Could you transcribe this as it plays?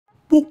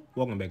Woo.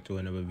 Welcome back to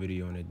another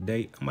video. And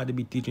today I'm about to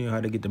be teaching you how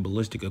to get the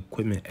ballistic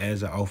equipment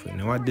as an outfit.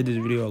 Now I did this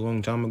video a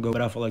long time ago,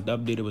 but I feel like the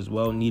update was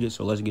well needed,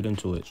 so let's get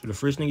into it. So the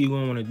first thing you're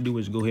going to want to do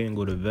is go ahead and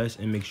go to vest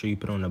and make sure you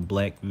put on a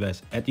black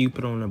vest. After you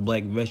put on a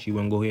black vest, you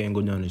want to go ahead and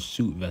go down to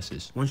suit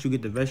vests. Once you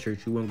get the vest shirt,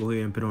 you want to go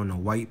ahead and put on a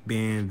white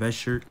band vest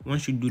shirt.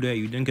 Once you do that,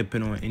 you then can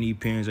put on any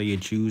pants that you're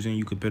choosing.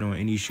 You could put on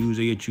any shoes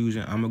that you're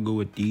choosing. I'm going to go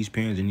with these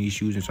pants and these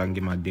shoes so I can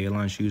get my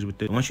deadline shoes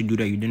with it. Once you do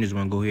that, you then just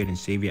want to go ahead and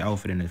save your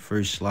outfit in the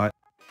first slot.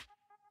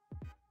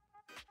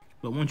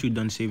 But once you're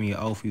done saving your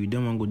outfit, you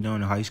then want to go down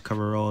to heist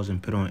coveralls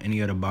and put on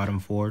any of the bottom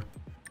four.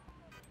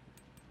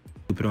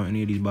 You put on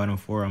any of these bottom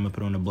four, I'm going to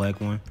put on the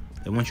black one.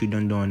 And once you're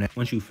done doing that,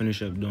 once you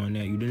finish up doing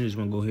that, you then just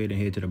want to go ahead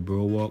and head to the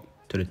bro walk,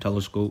 to the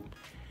telescope.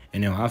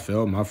 And now I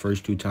failed my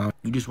first 2 times.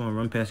 You just want to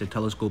run past the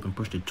telescope and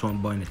push the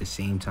taunt button at the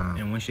same time.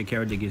 And once your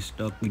character gets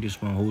stuck, you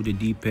just want to hold the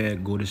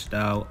D-pad, go to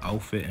style,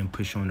 outfit, and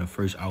push on the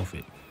first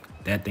outfit.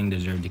 That thing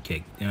deserves a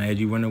kick. Now as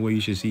you run away,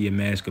 you should see your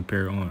mask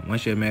appear on.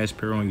 Once your mask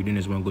appear on, you then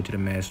just want to go to the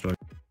mask store.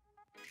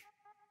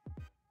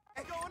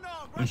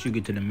 Once you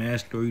get to the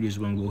mask store, you just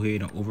want to go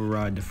ahead and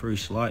override the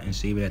first slot and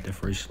save it at the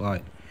first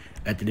slot.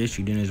 After this,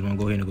 you then just want to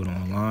go ahead and go to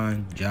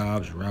online,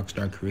 jobs,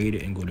 Rockstar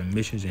Created, and go to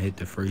missions and hit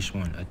the first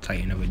one, a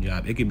titan of a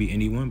job. It could be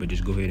anyone, but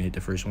just go ahead and hit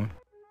the first one.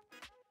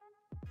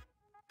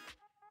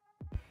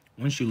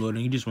 Once you load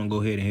in, you just want to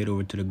go ahead and head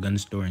over to the gun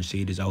store and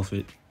save this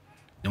outfit.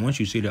 Then once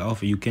you see the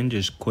outfit, you can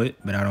just quit,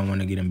 but I don't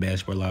want to get in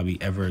basketball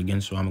lobby ever again,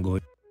 so I'm going to go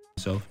ahead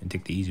myself and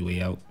take the easy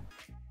way out.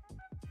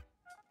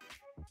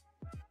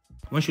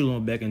 Once you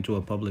load back into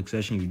a public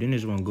session, you then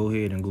just want to go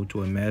ahead and go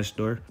to a mask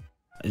store.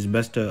 It's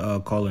best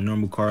to call a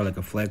normal car like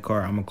a flat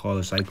car. I'm going to call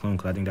a Cyclone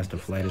because I think that's the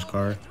flattest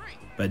car.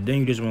 But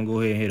then you just want to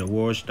go ahead and hit a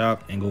war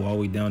stock and go all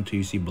the way down till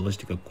you see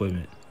ballistic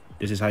equipment.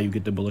 This is how you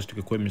get the ballistic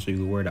equipment so you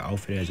can wear the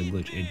outfit as a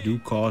glitch. It do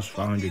cost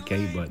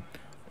 500k, but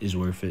it's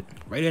worth it.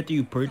 Right after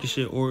you purchase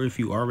it, or if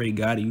you already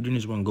got it, you then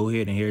just want to go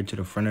ahead and head to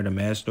the front of the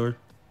mask store.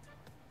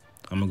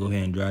 I'm going to go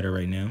ahead and drive it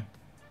right now.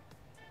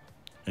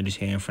 And just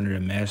head in front of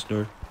the mask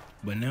store.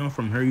 But now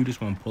from here, you just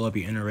want to pull up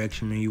your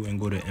interaction menu and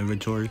go to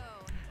inventory.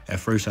 At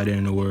first, I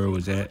didn't know where it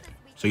was at.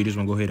 So you just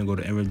want to go ahead and go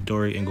to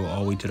inventory and go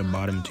all the way to the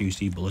bottom until you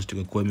see ballistic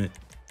equipment.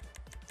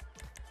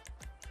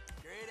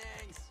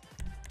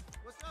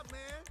 What's up,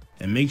 man?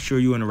 And make sure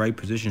you're in the right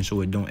position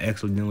so it don't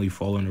accidentally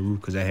fall on the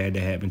roof, because that had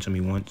to happen to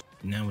me once.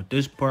 Now with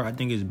this part, I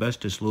think it's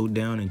best to slow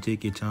down and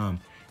take your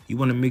time. You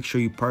want to make sure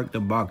you park the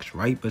box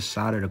right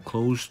beside of the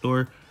clothes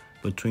store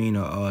between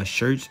the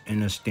shirts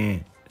and the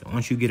stand.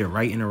 Once you get it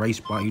right in the right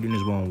spot, you then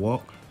just want to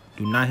walk.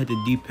 Do not hit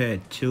the D-pad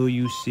till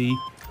you see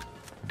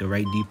the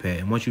right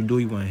D-pad. And once you do,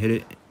 you want to hit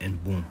it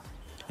and boom.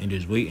 And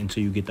just wait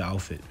until you get the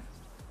outfit.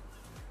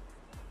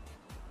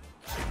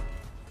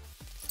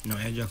 Now,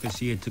 as y'all can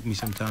see, it took me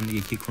some time to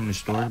get kicked from the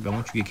store. But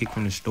once you get kicked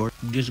from the store,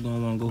 you're just going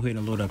to want to go ahead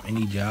and load up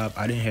any job.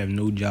 I didn't have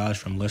no jobs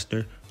from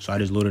Lester, so I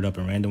just loaded up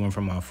a random one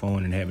from my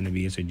phone and happened to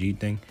be a G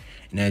thing.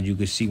 And as you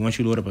can see, once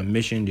you load up a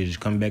mission,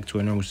 just come back to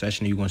a normal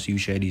session, you're going to see you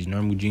share these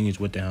normal jeans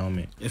with the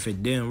helmet. If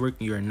it didn't work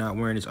and you're not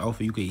wearing this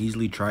outfit, you could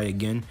easily try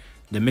again.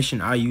 The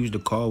mission I used to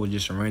call was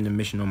just a random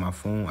mission on my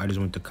phone. I just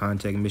went to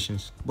contact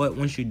missions. But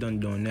once you're done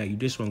doing that, you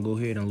just want to go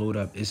ahead and load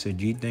up It's a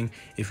G Thing.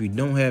 If you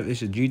don't have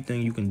It's a G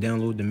Thing, you can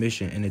download the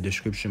mission in the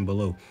description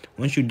below.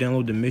 Once you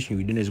download the mission,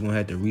 you then just going to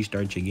have to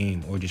restart your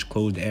game or just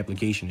close the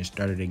application and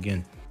start it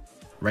again.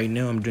 Right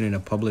now, I'm doing a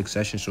public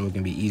session so it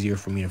can be easier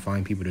for me to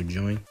find people to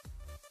join.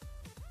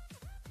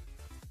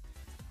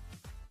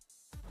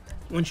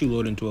 Once you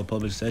load into a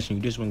public session,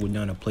 you just want to go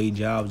down to play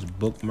jobs,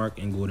 bookmark,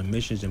 and go to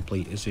missions and play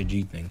It's a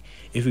G Thing.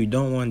 If you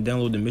don't want to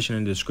download the mission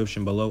in the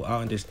description below,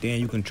 I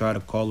understand you can try to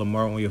call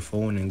tomorrow on your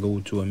phone and go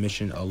to a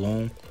mission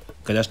alone,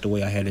 because that's the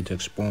way I had it to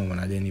spawn when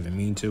I didn't even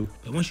mean to.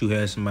 But once you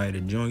have somebody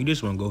to join, you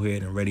just want to go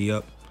ahead and ready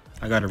up.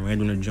 I got a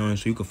random to join,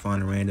 so you can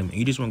find a random. And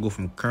you just want to go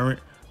from current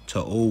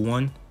to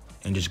 01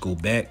 and just go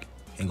back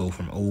and go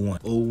from 01.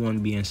 01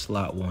 being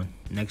slot 1.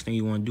 Next thing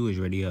you want to do is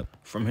ready up.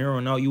 From here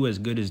on out, you as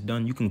good as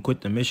done. You can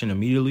quit the mission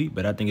immediately,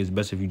 but I think it's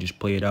best if you just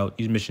play it out.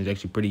 These missions are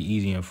actually pretty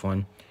easy and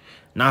fun.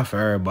 Not for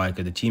everybody,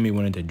 because the teammate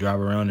wanted to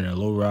drive around in a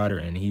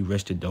lowrider and he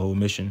rested the whole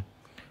mission.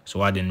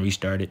 So I didn't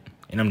restart it.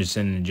 And I'm just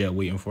sitting in the jet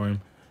waiting for him.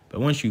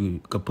 But once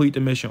you complete the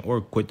mission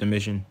or quit the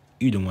mission,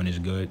 either one is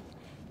good.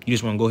 You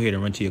just want to go ahead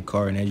and run to your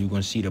car, and as you're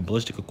going to see, the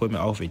ballistic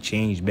equipment outfit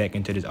change back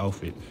into this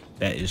outfit.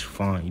 That is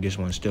fine. You just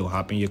want to still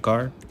hop in your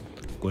car.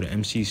 Go to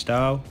MC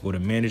style, go to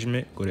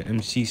management, go to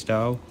MC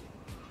style,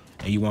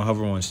 and you want to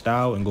hover on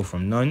style and go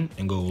from none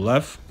and go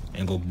left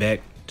and go back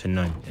to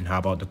none and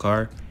hop out the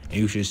car. And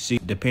you should see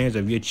the pants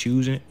of your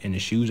choosing and the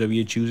shoes of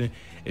your choosing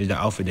is the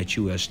outfit that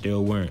you are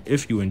still wearing.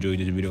 If you enjoyed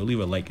this video, leave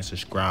a like and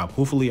subscribe.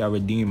 Hopefully I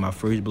redeemed my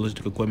first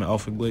ballistic equipment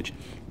outfit glitch.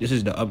 This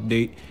is the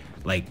update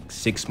like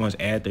 6 months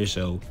after,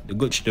 so the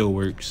glitch still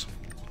works.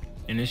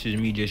 And this is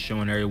me just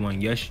showing everyone,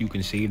 yes, you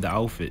can save the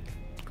outfit.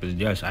 Because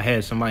yes, I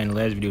had somebody in the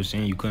last video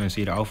saying you couldn't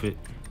see the outfit.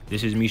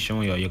 This is me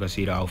showing y'all you can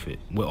see the outfit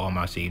with all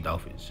my saved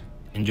outfits.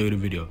 Enjoy the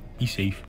video. Be safe.